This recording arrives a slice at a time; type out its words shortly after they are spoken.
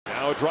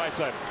Now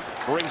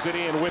Draisaitl brings it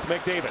in with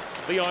McDavid.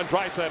 Leon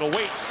Draisaitl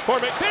waits for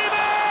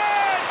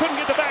McDavid! Couldn't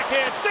get the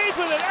backhand, stays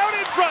with it, out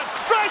in front.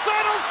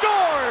 Draisaitl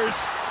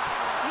scores!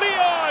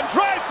 Leon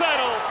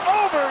Draisaitl,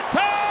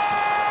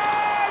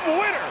 overtime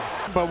winner!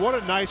 But what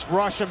a nice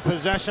Russian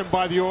possession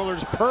by the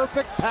Oilers.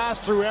 Perfect pass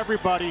through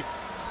everybody.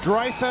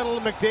 Draisaitl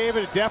and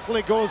McDavid, it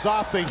definitely goes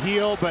off the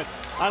heel, but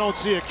I don't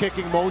see a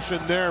kicking motion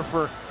there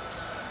for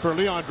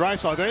Leon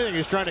Draisaitl. If anything,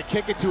 he's trying to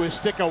kick it to his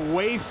stick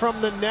away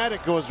from the net.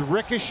 It goes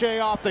ricochet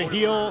off the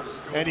heel,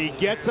 and he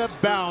gets a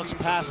bounce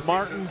past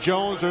Martin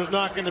Jones. There's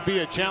not going to be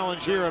a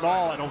challenge here at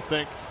all, I don't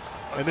think.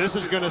 And this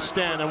is going to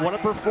stand. And what a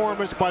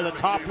performance by the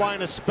top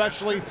line,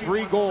 especially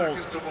 3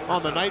 goals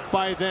on the night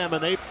by them.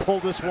 And they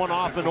pulled this one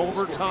off in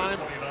overtime.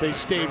 They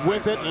stayed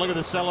with it. And look at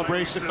the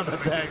celebration on the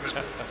bench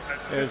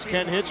as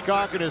Ken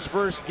Hitchcock in his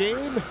first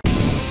game.